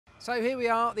So here we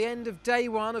are at the end of day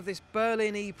one of this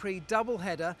Berlin ePrix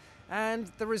double-header,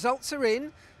 and the results are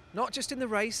in, not just in the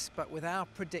race, but with our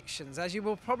predictions. As you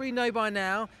will probably know by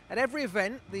now, at every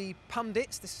event, the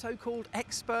pundits, the so-called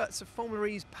experts of Formula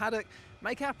E's paddock,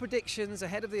 make our predictions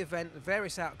ahead of the event, the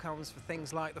various outcomes for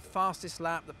things like the fastest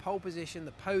lap, the pole position,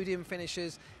 the podium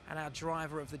finishes, and our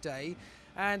driver of the day.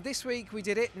 And this week we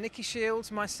did it, Nicki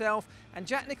Shields, myself, and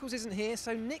Jack Nicholls isn't here,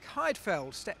 so Nick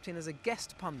Heidfeld stepped in as a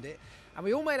guest pundit, and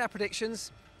we all made our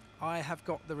predictions. I have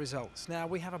got the results. Now,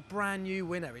 we have a brand new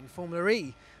winner in Formula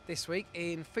E this week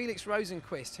in Felix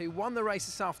Rosenqvist, who won the race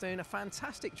this afternoon, a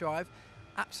fantastic drive.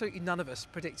 Absolutely none of us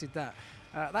predicted that.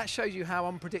 That shows you how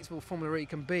unpredictable Formula E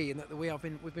can be, and that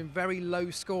we've been very low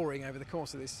scoring over the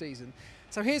course of this season.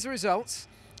 So here's the results.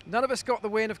 None of us got the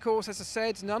win, of course, as I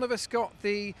said. None of us got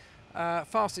the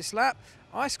fastest lap.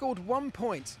 I scored 1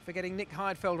 point for getting Nick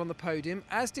Heidfeld on the podium,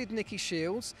 as did Nicki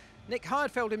Shields. Nick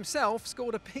Heidfeld himself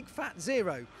scored a big fat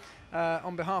 0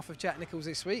 on behalf of Jack Nicholls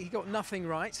this week. He got nothing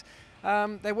right.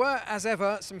 There were, as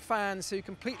ever, some fans who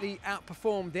completely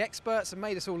outperformed the experts and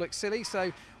made us all look silly.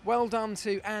 So well done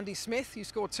to Andy Smith, who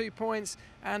scored 2 points,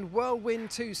 and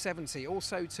Whirlwind 270,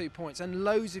 also 2 points. And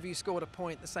loads of you scored a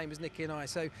point, the same as Nicki and I.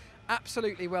 So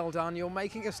absolutely well done. You're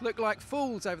making us look like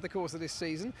fools over the course of this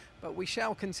season, but we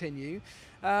shall continue.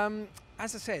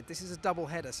 As I said, this is a double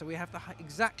header, so we have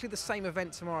exactly the same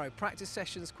event tomorrow, practice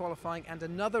sessions, qualifying, and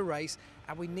another race,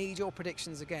 and we need your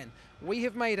predictions again. We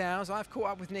have made ours. I've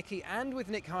caught up with Nicki and with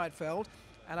Nick Heidfeld,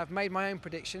 and I've made my own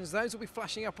predictions. Those will be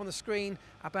flashing up on the screen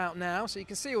about now, so you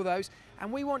can see all those.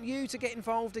 And we want you to get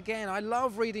involved again. I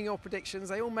love reading your predictions.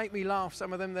 They all make me laugh.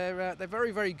 Some of them, they're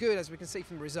very, very good, as we can see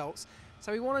from the results.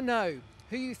 So we want to know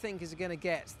who you think is going to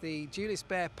get the Julius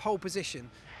Baer Pole Position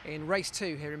in race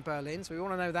 2 here in Berlin. So we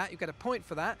want to know that. You get a point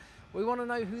for that. We want to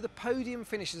know who the podium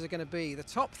finishers are going to be. The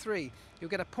top 3,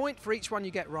 you'll get a point for each one you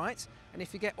get right. And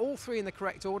if you get all 3 in the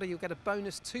correct order, you'll get a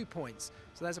bonus 2 points.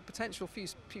 So there's a potential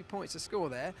few points to score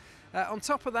there. On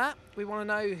top of that, we want to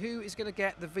know who is going to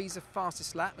get the Visa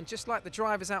fastest lap. And just like the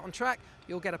drivers out on track,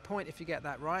 you'll get a point if you get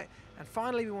that right. And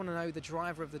finally, we want to know the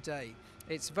driver of the day.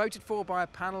 It's voted for by a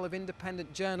panel of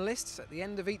independent journalists. At the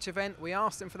end of each event, we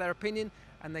ask them for their opinion,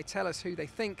 and they tell us who they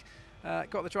think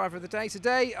got the driver of the day.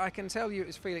 Today, I can tell you it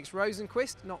was Felix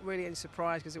Rosenqvist. Not really any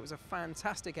surprise, because it was a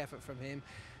fantastic effort from him.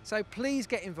 So please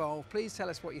get involved. Please tell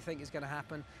us what you think is going to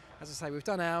happen. As I say, we've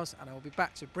done ours, and I will be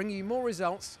back to bring you more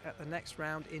results at the next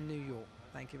round in New York.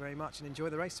 Thank you very much, and enjoy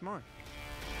the race tomorrow.